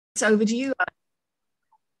It's over to you.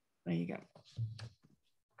 There you go.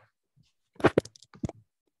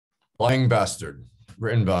 Lying Bastard,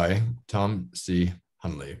 written by Tom C.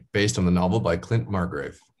 Hunley, based on the novel by Clint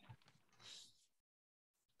Margrave.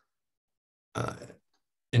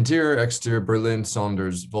 Interior, exterior, Berlin,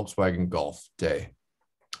 Saunders, Volkswagen Golf, day.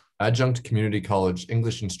 Adjunct Community College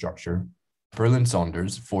English instructor, Berlin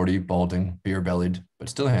Saunders, 40, balding, beer-bellied, but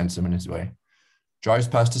still handsome in his way, drives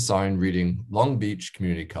past a sign reading Long Beach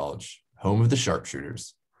Community College, home of the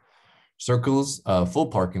sharpshooters, circles a full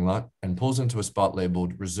parking lot and pulls into a spot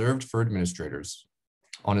labeled reserved for administrators.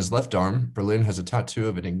 On his left arm, Berlin has a tattoo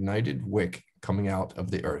of an ignited wick coming out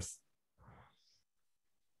of the earth.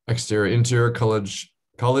 Exterior, interior, college,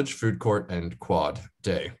 food court, and quad,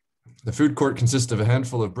 day. The food court consists of a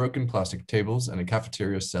handful of broken plastic tables and a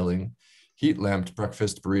cafeteria selling heat-lamped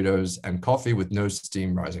breakfast, burritos, and coffee with no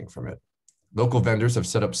steam rising from it. Local vendors have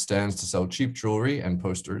set up stands to sell cheap jewelry and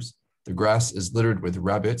posters. The grass is littered with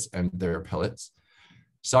rabbits and their pellets.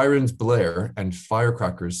 Sirens blare and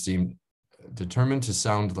firecrackers seem determined to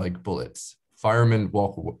sound like bullets. Firemen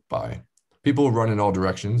walk by. People run in all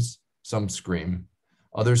directions. Some scream.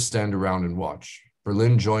 Others stand around and watch.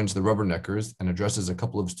 Berlin joins the rubberneckers and addresses a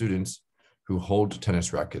couple of students who hold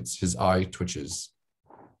tennis rackets. His eye twitches.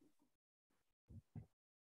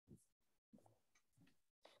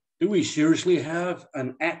 Do we seriously have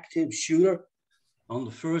an active shooter on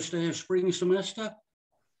the first day of spring semester?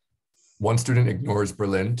 One student ignores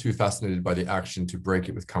Berlin, too fascinated by the action to break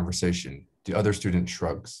it with conversation. The other student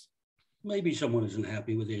shrugs. Maybe someone isn't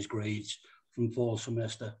happy with his grades from fall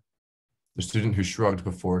semester. The student who shrugged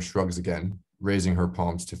before shrugs again, raising her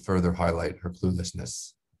palms to further highlight her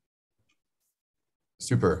cluelessness.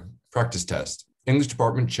 Super. Practice test. English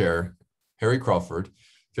department chair, Harry Crawford,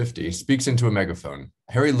 50, speaks into a megaphone.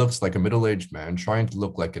 Harry looks like a middle-aged man trying to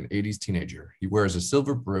look like an 80s teenager. He wears a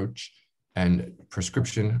silver brooch and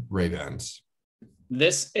prescription Ray-Bans.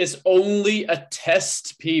 This is only a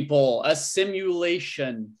test, people, a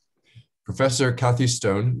simulation. Professor Kathy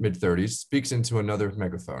Stone, mid-30s, speaks into another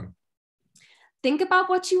megaphone. Think about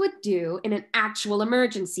what you would do in an actual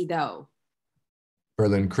emergency, though.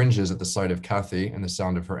 Berlin cringes at the sight of Kathy and the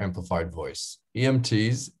sound of her amplified voice.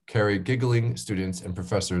 EMTs carry giggling students and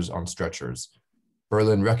professors on stretchers.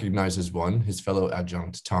 Berlin recognizes one, his fellow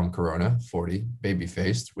adjunct Tom Corona, 40,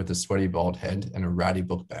 baby-faced, with a sweaty bald head and a ratty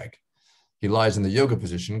book bag. He lies in the yoga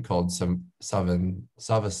position called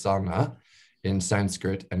Savasana in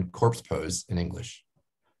Sanskrit and corpse pose in English.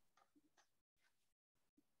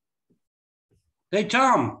 Hey,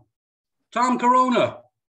 Tom Corona, what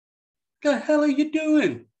the hell are you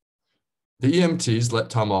doing? The EMTs let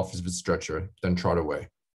Tom off his stretcher, then trot away.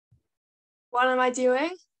 What am I doing?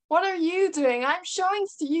 What are you doing? I'm showing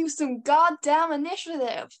you some goddamn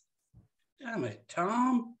initiative. Damn it,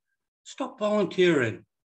 Tom. Stop volunteering.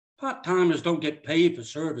 Part-timers don't get paid for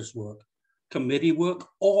service work, committee work,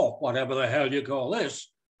 or whatever the hell you call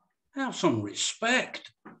this. Have some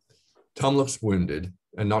respect. Tom looks wounded,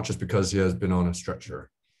 and not just because he has been on a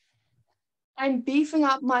stretcher. I'm beefing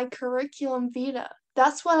up my curriculum vitae.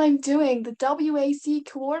 That's what I'm doing. The WAC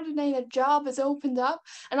coordinated job is opened up,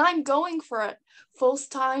 and I'm going for it.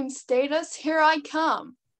 Full-time status, here I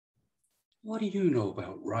come. What do you know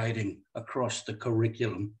about riding across the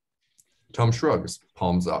curriculum? Tom shrugs,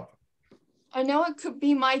 palms up. I know it could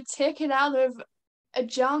be my ticket out of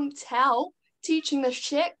adjunct hell, teaching the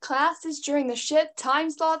shit classes during the shit time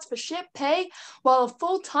slots for shit pay, while the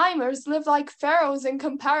full-timers live like pharaohs in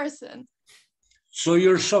comparison. So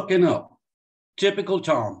you're sucking up. Typical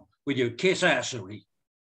Tom, with your kiss-assery.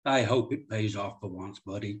 I hope it pays off for once,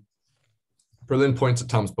 buddy. Berlin points at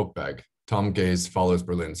Tom's book bag. Tom's gaze follows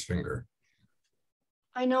Berlin's finger.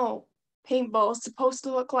 I know. Paintball is supposed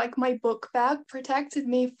to look like my book bag protected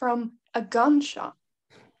me from a gunshot.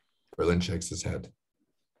 Berlin shakes his head.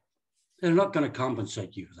 They're not going to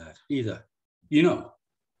compensate you for that either. You know.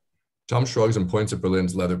 Tom shrugs and points at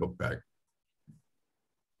Berlin's leather book bag.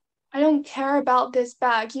 I don't care about this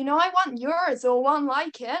bag. You know, I want yours or one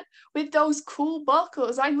like it with those cool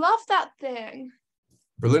buckles. I love that thing.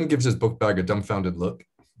 Berlin gives his book bag a dumbfounded look,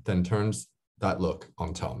 then turns that look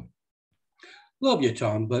on Tom. Love you,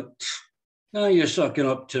 Tom, but now you're sucking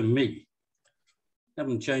up to me.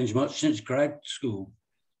 Haven't changed much since grad school,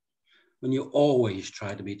 when you always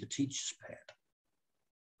try to be the teacher's pet.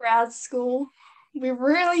 Grad school? We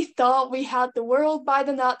really thought we had the world by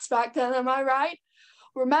the nuts back then, am I right?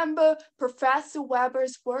 Remember Professor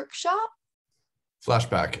Weber's workshop?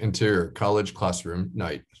 Flashback, interior, college classroom,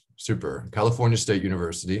 night. Super, California State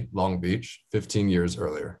University, Long Beach, 15 years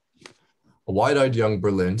earlier. A wide-eyed young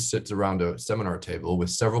Berlin sits around a seminar table with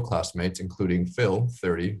several classmates, including Phil,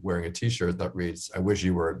 30, wearing a t-shirt that reads, "I wish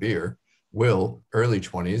you were a beer," Will, early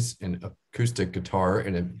 20s, an acoustic guitar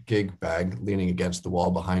in a gig bag leaning against the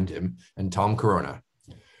wall behind him, and Tom Corona.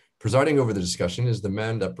 Presiding over the discussion is the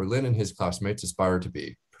man that Berlin and his classmates aspire to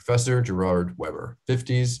be, Professor Gerard Weber,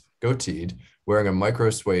 50s, goateed, wearing a micro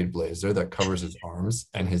suede blazer that covers his arms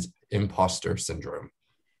and his imposter syndrome.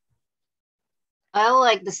 I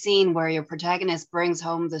like the scene where your protagonist brings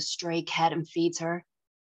home the stray cat and feeds her.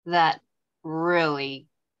 That really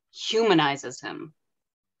humanizes him.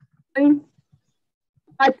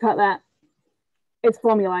 I'd cut that. It's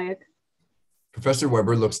formulaic. Professor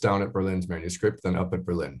Weber looks down at Berlin's manuscript, then up at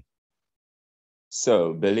Berlin.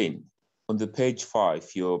 So, Berlin, on the page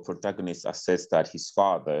 5, your protagonist asserts that his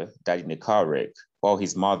father died in a car wreck while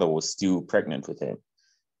his mother was still pregnant with him.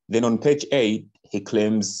 Then on page 8, he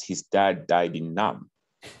claims his dad died in Nam.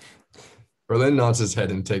 Berlin nods his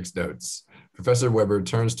head and takes notes. Professor Weber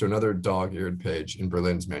turns to another dog-eared page in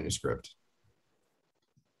Berlin's manuscript.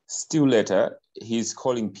 Still later, he's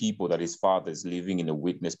calling people that his father is living in a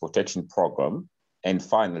witness protection program. And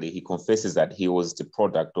finally, he confesses that he was the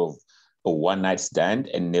product of a one-night stand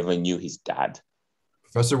and never knew his dad.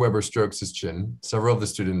 Professor Weber strokes his chin. Several of the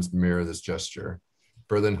students mirror this gesture.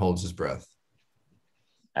 Berlin holds his breath.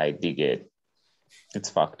 I dig it. It's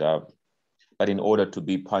fucked up. But in order to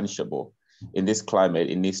be punishable, in this climate,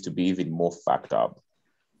 it needs to be even more fucked up.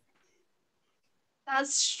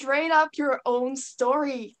 That's straight up your own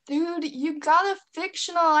story. Dude, you gotta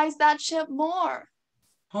fictionalize that shit more.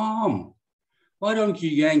 Tom, why don't you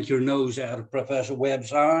yank your nose out of Professor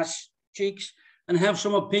Webb's ass cheeks and have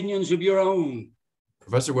some opinions of your own?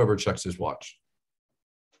 Professor Weber checks his watch.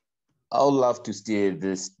 I'd love to steer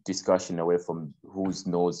this discussion away from whose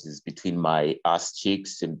nose is between my ass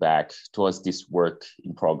cheeks and back towards this work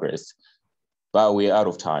in progress. But we're out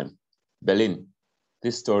of time. Berlin,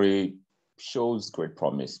 this story shows great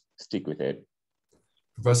promise. Stick with it.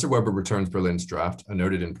 Professor Weber returns Berlin's draft,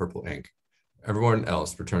 annotated in purple ink. Everyone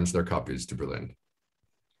else returns their copies to Berlin.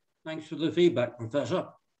 Thanks for the feedback, Professor.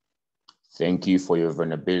 Thank you for your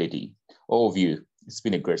vulnerability. All of you, it's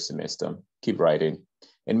been a great semester. Keep writing.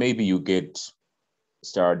 And maybe you get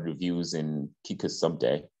starred reviews and kick us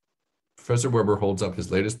someday. Professor Weber holds up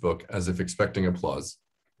his latest book as if expecting applause,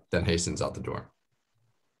 then hastens out the door.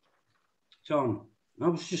 Tom, I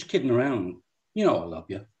was just kidding around. You know I love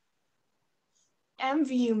you.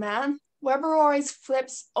 Envy you, man. Weber always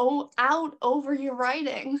flips out over your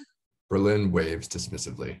writing. Berlin waves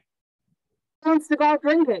dismissively. Wants to go out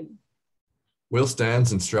drinking. Will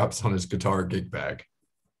stands and straps on his guitar gig bag.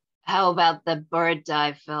 How about the bird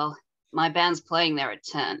dive, Phil? My band's playing there at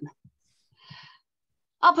 10.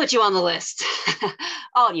 I'll put you on the list.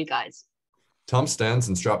 All you guys. Tom stands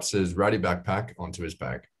and straps his ratty backpack onto his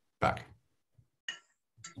back. That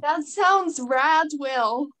sounds rad,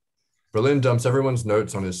 Will. Berlin dumps everyone's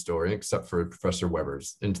notes on his story, except for Professor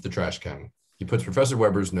Weber's, into the trash can. He puts Professor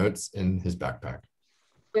Weber's notes in his backpack.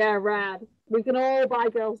 Yeah, rad. We can all buy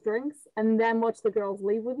girls drinks and then watch the girls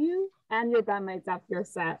leave with you and your bandmates after your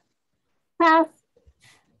set. Pass.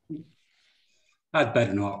 I'd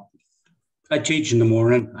better not. I teach in the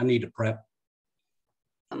morning. I need to prep.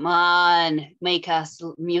 Come on, make us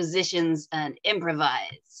musicians and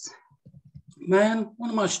improvise. Man, one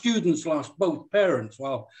of my students lost both parents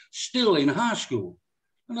while still in high school.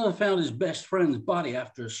 Another found his best friend's body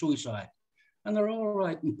after a suicide. And they're all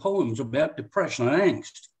writing poems about depression and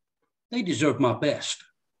angst. They deserve my best.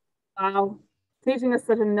 Wow. Teaching is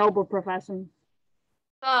such a noble profession.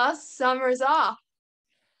 Summer's off.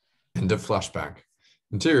 End of flashback.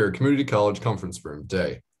 Interior, Community College Conference Room,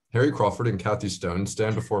 day. Harry Crawford and Kathy Stone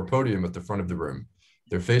stand before a podium at the front of the room.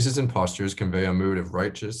 Their faces and postures convey a mood of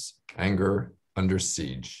righteous anger under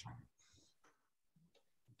siege.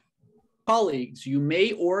 Colleagues, you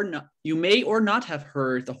may or not have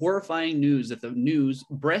heard the horrifying news that the News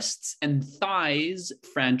Breasts and Thighs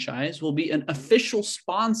franchise will be an official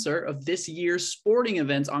sponsor of this year's sporting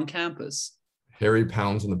events on campus. Harry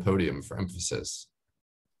pounds on the podium for emphasis.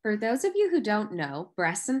 For those of you who don't know,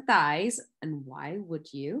 Breasts and Thighs, and why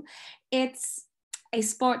would you? It's a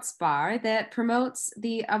sports bar that promotes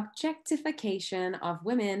the objectification of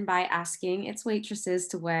women by asking its waitresses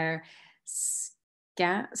to wear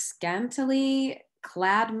scantily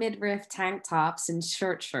clad midriff tank tops and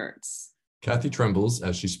shirts. Kathy trembles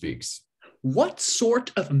as she speaks. What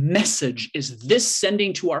sort of message is this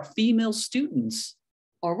sending to our female students?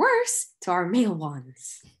 Or worse, to our male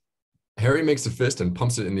ones. Harry makes a fist and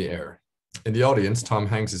pumps it in the air. In the audience, Tom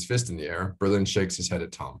hangs his fist in the air. Berlin shakes his head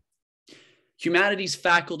at Tom. Humanities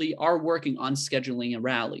faculty are working on scheduling a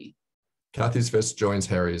rally. Kathy's fist joins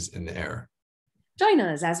Harry's in the air. Join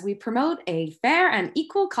us as we promote a fair and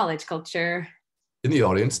equal college culture. In the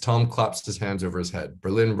audience, Tom claps his hands over his head.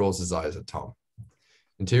 Berlin rolls his eyes at Tom.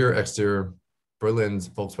 Interior, exterior, Berlin's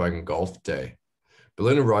Volkswagen Golf day.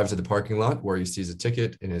 Berlin arrives at the parking lot where he sees a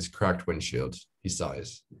ticket in his cracked windshield. He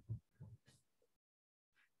sighs.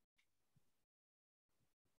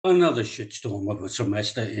 Another shitstorm of a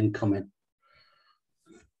semester incoming.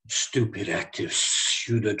 Stupid active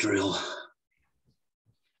shooter drill.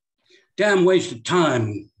 Damn waste of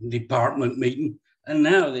time, department meeting, and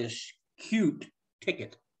now this cute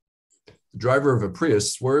ticket. The driver of a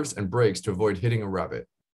Prius swerves and brakes to avoid hitting a rabbit.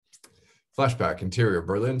 Flashback, interior,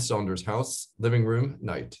 Berlin, Saunders' house, living room,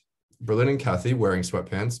 night. Berlin and Kathy, wearing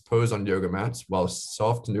sweatpants, pose on yoga mats while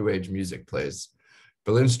soft new age music plays.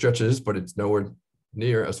 Berlin stretches, but it's nowhere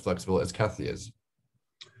near as flexible as Kathy is.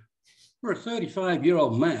 For a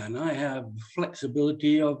 35-year-old man, I have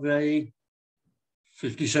flexibility of a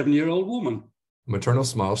 57-year-old woman. A maternal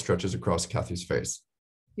smile stretches across Kathy's face.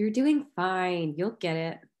 You're doing fine. You'll get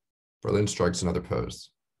it. Berlin strikes another pose.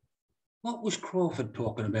 What was Crawford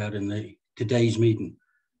talking about in today's meeting?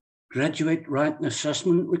 Graduate writing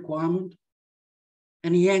assessment requirement?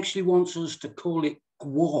 And he actually wants us to call it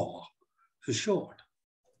GWAR for short.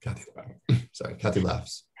 Kathy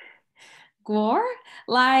laughs. Gwar?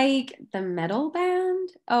 Like the metal band?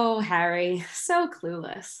 Oh, Harry, so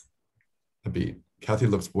clueless. A beat. Kathy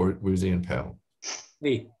looks woozy and pale.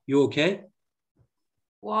 Hey, you okay?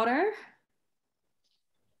 Water?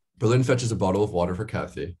 Berlin fetches a bottle of water for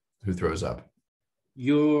Kathy, who throws up.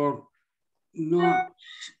 You're not,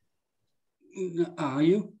 are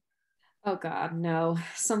you? Oh God, no.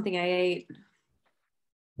 Something I ate.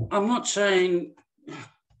 I'm not saying,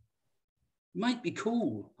 might be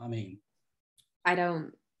cool, I mean. I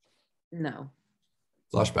don't know.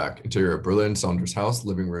 Flashback, interior, Berlin, Saunders' house,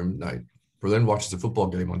 living room, night. Berlin watches a football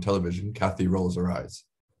game on television. Kathy rolls her eyes.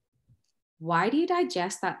 Why do you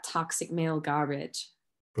digest that toxic male garbage?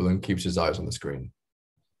 Berlin keeps his eyes on the screen.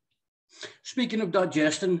 Speaking of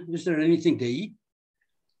digesting, is there anything to eat?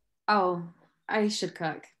 Oh, I should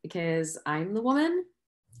cook because I'm the woman.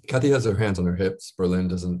 Kathy has her hands on her hips. Berlin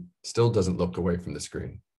still doesn't look away from the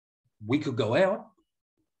screen. We could go out.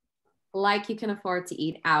 Like you can afford to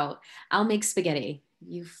eat out. I'll make spaghetti.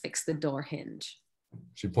 You fix the door hinge.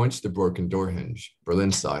 She points to the broken door hinge.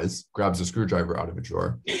 Berlin sighs, grabs a screwdriver out of a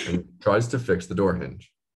drawer, and tries to fix the door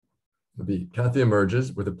hinge. Kathy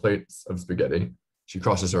emerges with a plate of spaghetti. She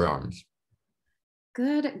crosses her arms.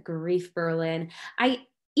 Good grief, Berlin. I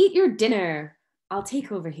eat your dinner. I'll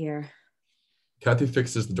take over here. Kathy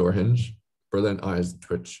fixes the door hinge. Berlin eyes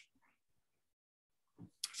twitch.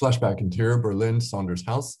 Flashback, interior, Berlin, Saunders'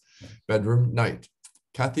 house, bedroom, night.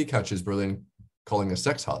 Kathy catches Berlin calling a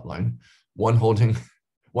sex hotline, one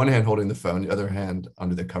hand holding the phone, the other hand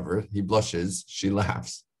under the cover. He blushes. She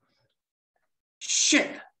laughs. Shit,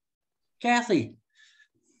 Kathy.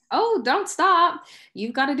 Oh, don't stop.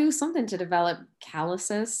 You've got to do something to develop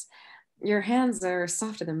calluses. Your hands are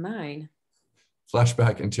softer than mine.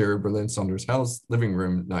 Flashback, interior, Berlin, Saunders' house, living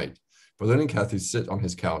room, night. Berlin and Kathy sit on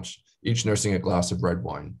his couch, each nursing a glass of red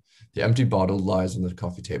wine. The empty bottle lies on the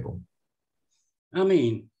coffee table. I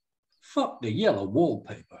mean, fuck the yellow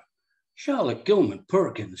wallpaper. Charlotte Gilman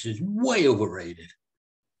Perkins is way overrated.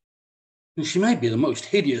 And she may be the most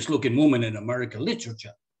hideous looking woman in American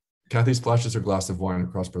literature. Kathy splashes her glass of wine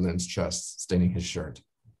across Berlin's chest, staining his shirt.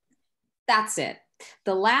 That's it.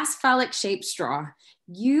 The last phallic-shaped straw.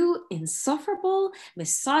 You insufferable,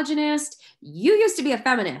 misogynist. You used to be a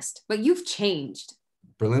feminist, but you've changed.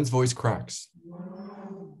 Berlin's voice cracks.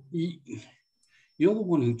 You're the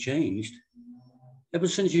one who changed. Ever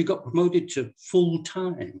since you got promoted to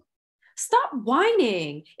full-time. Stop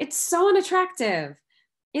whining. It's so unattractive.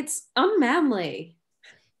 It's unmanly.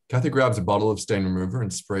 Kathy grabs a bottle of stain remover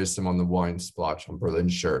and sprays some on the wine splotch on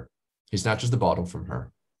Berlin's shirt. He snatches the bottle from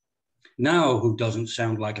her. Now who doesn't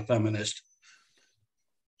sound like a feminist?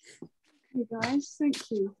 Hey guys,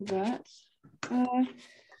 thank you for that.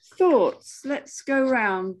 Thoughts? Let's go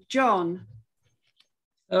round. John.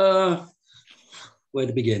 Where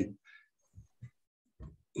to begin?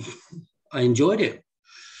 I enjoyed it.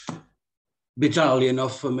 Bit early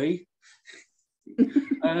enough for me.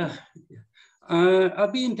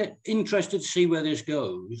 I'd be interested to see where this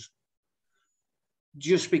goes,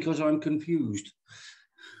 just because I'm confused.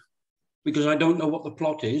 Because I don't know what the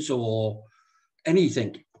plot is or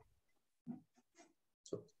anything.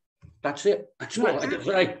 That's it. That's all I can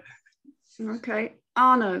say. Okay.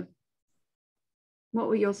 Arno, what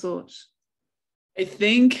were your thoughts? I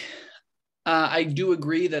think I do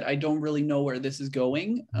agree that I don't really know where this is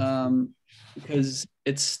going, because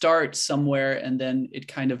it starts somewhere and then it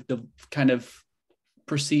kind of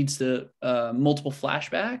proceeds to multiple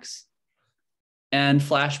flashbacks. And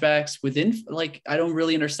flashbacks within, like, I don't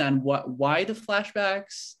really understand why the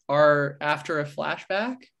flashbacks are after a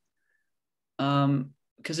flashback.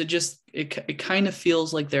 Because it kind of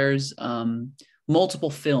feels like there's multiple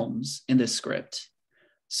films in this script.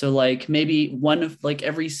 So like maybe one of like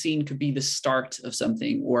every scene could be the start of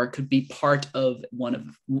something, or it could be part of one of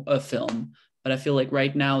a film. But I feel like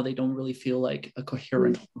right now they don't really feel like a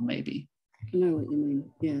coherent film, maybe. I know what you mean.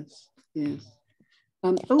 Yes, yes.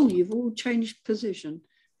 Oh, you've all changed position.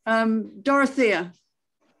 Dorothea.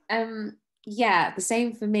 Yeah, the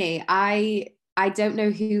same for me. I don't know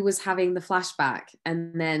who was having the flashback,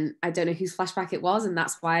 and then I don't know whose flashback it was, and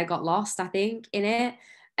that's why I got lost, I think, in it.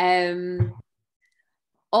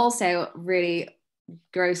 Also, really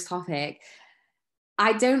gross topic.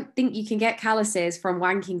 I don't think you can get calluses from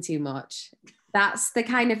wanking too much. That's the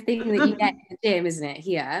kind of thing that you get in the gym, isn't it,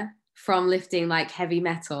 here, from lifting like heavy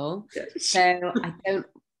metal. Yes. So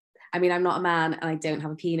I'm not a man and I don't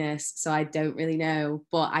have a penis, so I don't really know,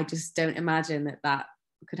 but I just don't imagine that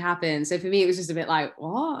could happen. So for me, it was just a bit like,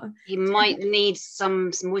 what? You might need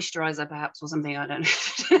some moisturizer perhaps or something, I don't know.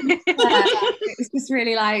 It was just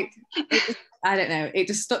really like, I don't know, it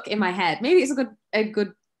just stuck in my head. Maybe it's a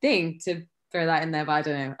good thing to throw that in there, but I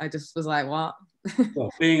don't know. I just was like, what?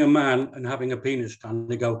 Well, being a man and having a penis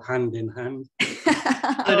kind of go hand in hand.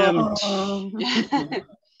 But,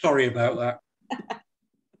 sorry about that.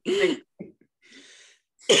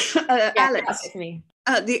 Alex. That's it for me.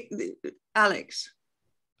 Alex.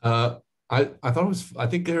 I thought it was. I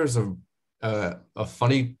think there's a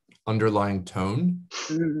funny underlying tone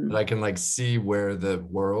that I can like see where the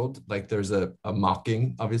world, like there's a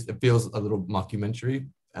mocking. Obviously, it feels a little mockumentary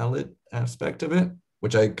aspect of it,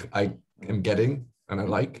 which I am getting and I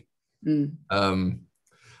like.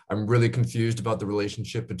 I'm really confused about the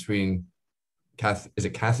relationship between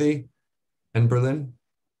Kathy and Berlin?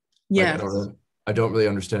 Yeah. Like, I don't really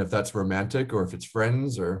understand if that's romantic or if it's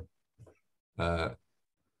friends or what.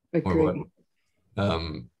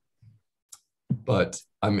 But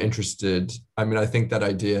I'm interested. I mean, I think that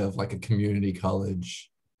idea of like a community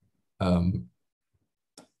college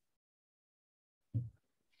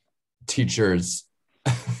teachers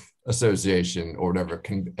association or whatever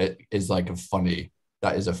is like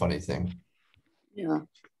that is a funny thing. Yeah.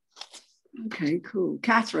 Okay, cool.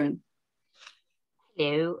 Catherine.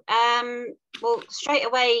 Hello. Well, straight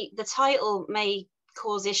away, the title may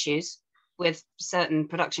cause issues with certain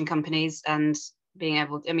production companies and being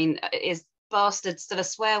able to, I mean, is bastard still a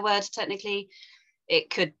swear word technically? It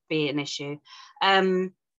could be an issue.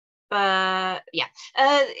 But yeah,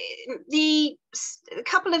 the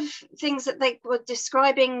couple of things that they were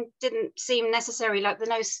describing didn't seem necessary, like the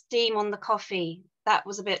no steam on the coffee. That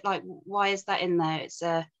was a bit like, why is that in there?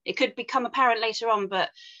 It could become apparent later on,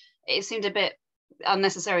 but it seemed a bit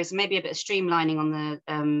unnecessary. So maybe a bit of streamlining on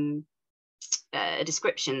the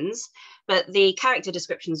descriptions. But the character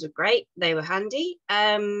descriptions were great. They were handy.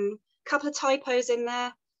 Couple of typos in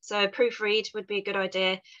there. So proofread would be a good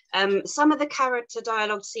idea. Some of the character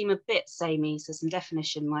dialogue seem a bit samey, so some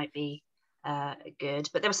definition might be good.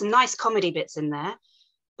 But there were some nice comedy bits in there.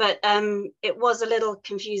 But it was a little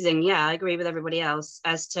confusing. Yeah, I agree with everybody else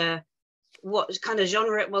as to what kind of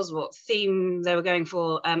genre it was, what theme they were going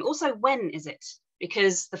for. Also, when is it?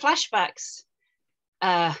 Because the flashbacks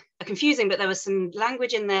are confusing, but there was some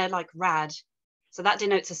language in there like rad. So that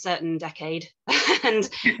denotes a certain decade.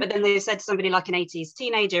 But then they said somebody like an 80s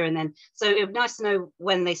teenager. And then, so it would be nice to know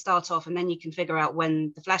when they start off, and then you can figure out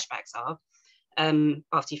when the flashbacks are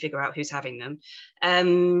after you figure out who's having them.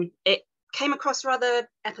 It came across rather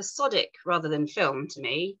episodic rather than film to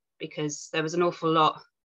me, because there was an awful lot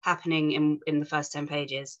happening in the first 10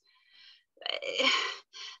 pages.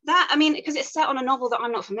 That, I mean, because it's set on a novel that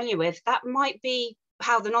I'm not familiar with, that might be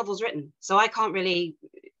how the novel's written. So I can't really,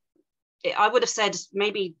 I would have said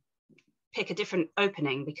maybe pick a different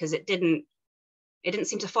opening, because it didn't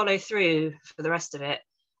seem to follow through for the rest of it.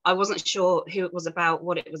 I wasn't sure who it was about,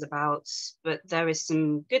 what it was about, but there is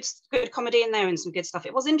some good comedy in there and some good stuff.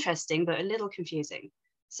 It was interesting, but a little confusing.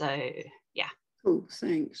 So yeah. Cool,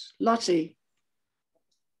 thanks. Lottie.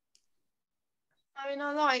 I mean,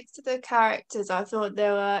 I liked the characters. I thought they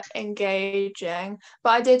were engaging, but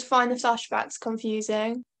I did find the flashbacks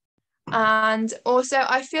confusing. And also,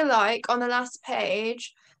 I feel like on the last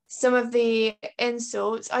page, some of the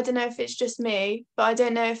insults, I don't know if it's just me, but I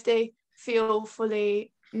don't know if they feel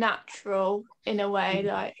fully natural in a way.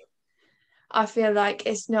 Like, I feel like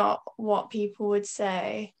it's not what people would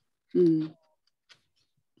say. Mm.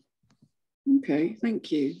 Okay,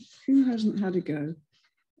 thank you. Who hasn't had a go?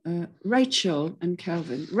 Rachael and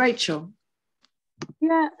Kelvin. Rachael.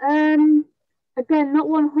 Yeah, again, not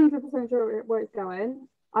 100% sure where it's going.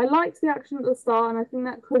 I liked the action at the start, and I think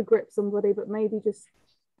that could grip somebody, but maybe just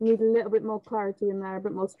need a little bit more clarity in there, a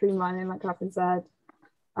bit more streamlining, like Catherine said.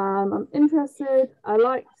 I'm interested. I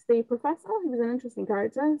liked the professor. He was an interesting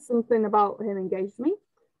character. Something about him engaged me.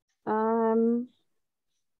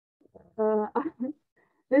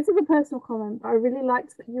 This is a personal comment, but I really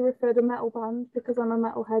liked that you referred a metal band because I'm a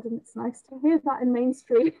metalhead, and it's nice to hear that in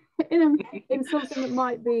mainstream in something that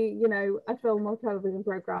might be, you know, a film or television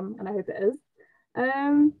program, and I hope it is.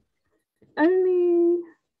 Only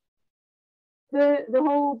the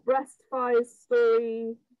whole breast thighs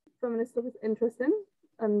story, feminist stuff is interesting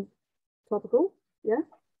and topical. Yeah.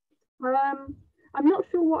 I'm not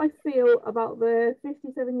sure what I feel about the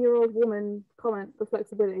 57-year-old woman comment for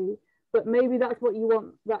flexibility, but maybe that's what you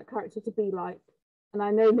want that character to be like. And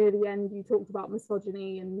I know near the end you talked about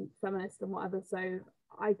misogyny and feminist and whatever, so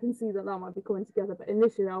I can see that might be coming together. But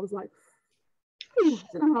initially I was like, I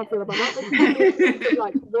don't know how I feel about that. There's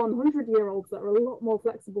like 100-year-olds that are a lot more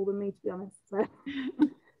flexible than me, to be honest. So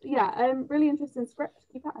yeah, really interesting script.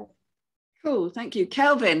 Keep at it. Cool, thank you.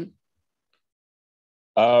 Kelvin.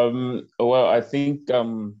 Well, I think I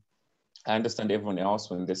understand everyone else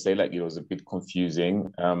when they say like it was a bit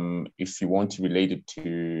confusing. If you want to relate it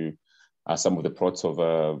to some of the plots of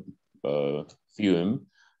a film,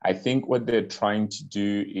 I think what they're trying to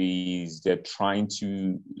do is they're trying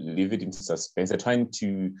to leave it in suspense. They're trying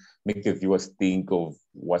to make the viewers think of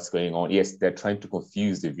what's going on. Yes, they're trying to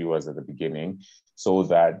confuse the viewers at the beginning so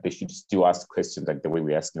that they should still ask questions like the way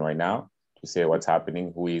we're asking right now, to say what's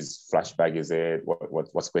happening, who is flashback, is it,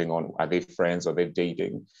 what's going on, are they friends, are they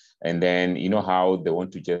dating? And then you know how they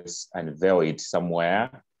want to just unveil it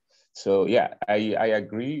somewhere. So yeah, I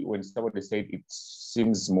agree when somebody said it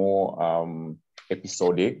seems more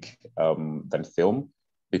episodic than film,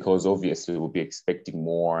 because obviously we'll be expecting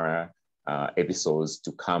more episodes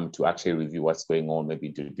to come to actually review what's going on, maybe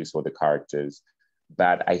introduce all the characters.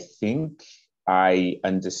 But I think I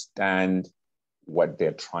understand what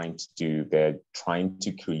they're trying to do. They're trying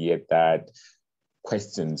to create that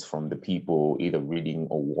questions from the people either reading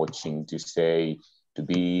or watching, to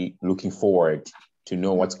be looking forward to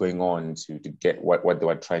know what's going on, to get what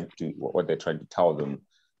they're trying to tell them.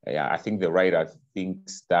 Yeah, I think the writer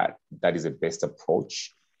thinks that is the best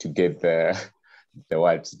approach to get the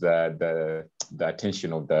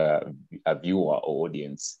attention of the viewer or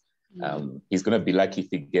audience. He's gonna be lucky if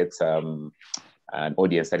he gets an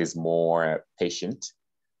audience that is more patient,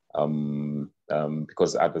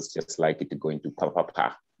 because others just like it to go into pa pa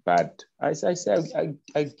pa. But as I said,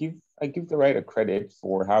 I give the writer credit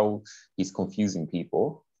for how he's confusing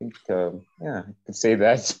people. I think, yeah, I could say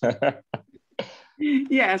that.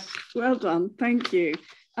 Yes, well done. Thank you.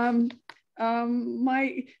 So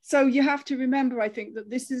you have to remember, I think, that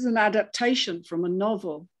this is an adaptation from a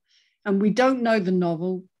novel, and we don't know the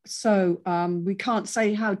novel, so we can't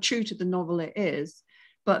say how true to the novel it is.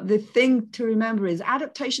 But the thing to remember is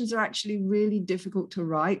adaptations are actually really difficult to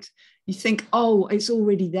write. You think, oh, it's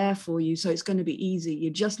already there for you, so it's going to be easy.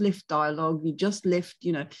 You just lift dialogue, you just lift,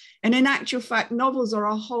 you know. And in actual fact, novels are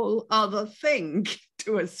a whole other thing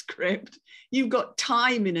to a script. You've got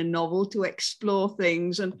time in a novel to explore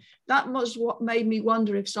things. And that was what made me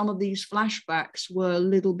wonder if some of these flashbacks were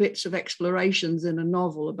little bits of explorations in a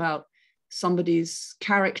novel about somebody's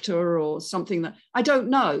character or something that I don't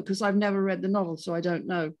know, because I've never read the novel, so I don't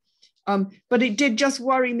know. But it did just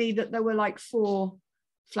worry me that there were like 4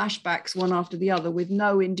 flashbacks, one after the other, with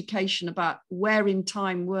no indication about where in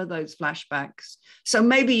time were those flashbacks. So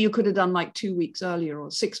maybe you could have done like 2 weeks earlier or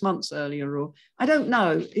 6 months earlier, or I don't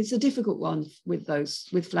know. It's a difficult one with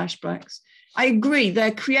flashbacks. I agree,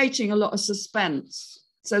 they're creating a lot of suspense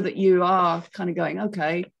so that you are kind of going,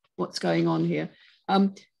 okay, what's going on here?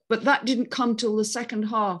 But that didn't come till the second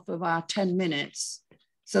half of our 10 minutes.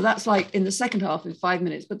 So that's like in the second half in 5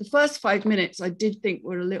 minutes. But the first 5 minutes I did think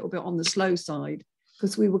were a little bit on the slow side,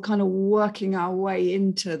 because we were kind of working our way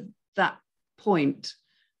into that point.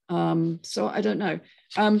 So I don't know.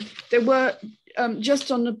 There were,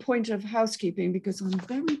 just on the point of housekeeping, because I'm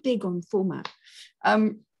very big on format,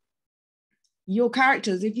 your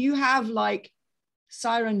characters, if you have like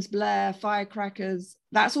sirens blare, firecrackers,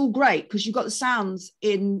 that's all great because you've got the sounds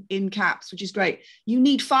in caps, which is great. You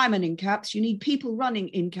need firemen in caps, you need people running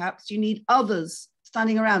in caps, you need others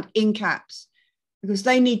standing around in caps, because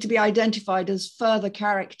they need to be identified as further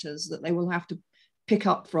characters that they will have to pick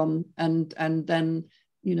up from and then,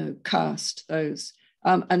 you know, cast those.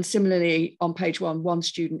 And similarly, on page one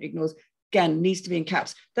student ignores, again, needs to be in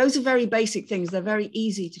caps. Those are very basic things. They're very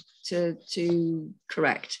easy to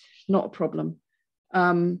correct, not a problem.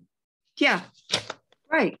 Yeah,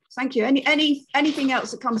 great, thank you. Anything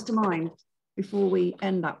else that comes to mind before we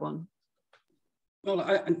end that one? Well,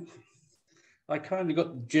 I kind of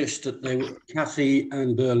got the gist that Kathy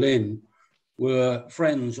and Berlin were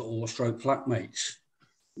friends or stroke flatmates,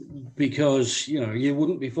 because you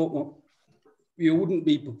wouldn't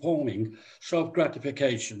be performing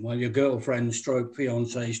self-gratification while your girlfriend stroke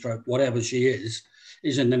fiance stroke whatever she is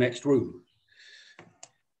in the next room.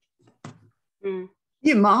 Mm.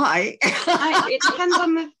 You might. It depends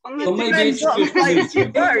on the Well, maybe it's just place you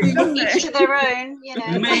go, doesn't each it? to their own,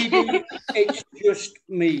 Maybe it's just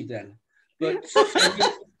me then. But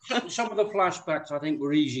some of the flashbacks I think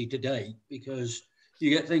were easy to date, because you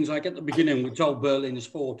get things like at the beginning, we're told Berlin's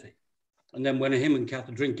 40. And then when him and Kath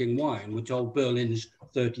are drinking wine, we're told Berlin's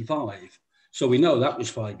 35. So we know that was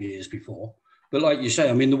 5 years before. But like you say,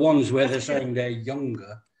 I mean, the ones where they're saying they're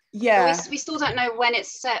younger. Yeah. We still don't know when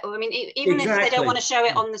it's set. I mean, even if they don't want to show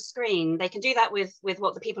it on the screen, they can do that with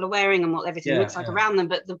what the people are wearing and what everything looks like around them.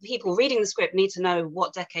 But the people reading the script need to know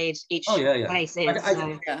what decade each place is.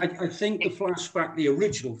 I think the flashback, the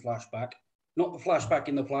original flashback, not the flashback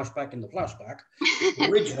in the flashback in the flashback, the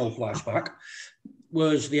original flashback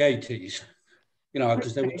was the 80s,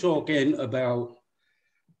 because they were talking about,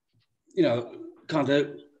 kind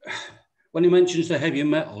of, when he mentions the heavy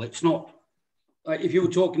metal, it's not, like if you were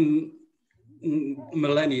talking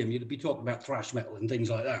millennium, you'd be talking about thrash metal and things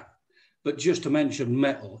like that. But just to mention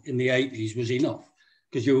metal in the 80s was enough,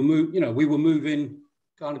 because we were moving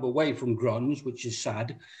kind of away from grunge, which is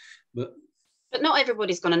sad. But not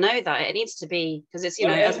everybody's going to know that. It needs to be, because it's,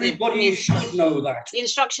 everybody should know that. The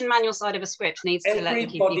instruction manual side of a script needs to let the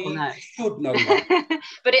people know. Everybody should know that.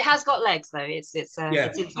 But it has got legs, though. It's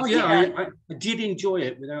interesting. I did enjoy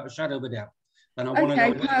it without a shadow of a doubt. And I want to know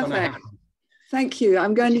what's going to happen. Thank you.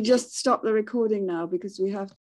 I'm going to just stop the recording now because we have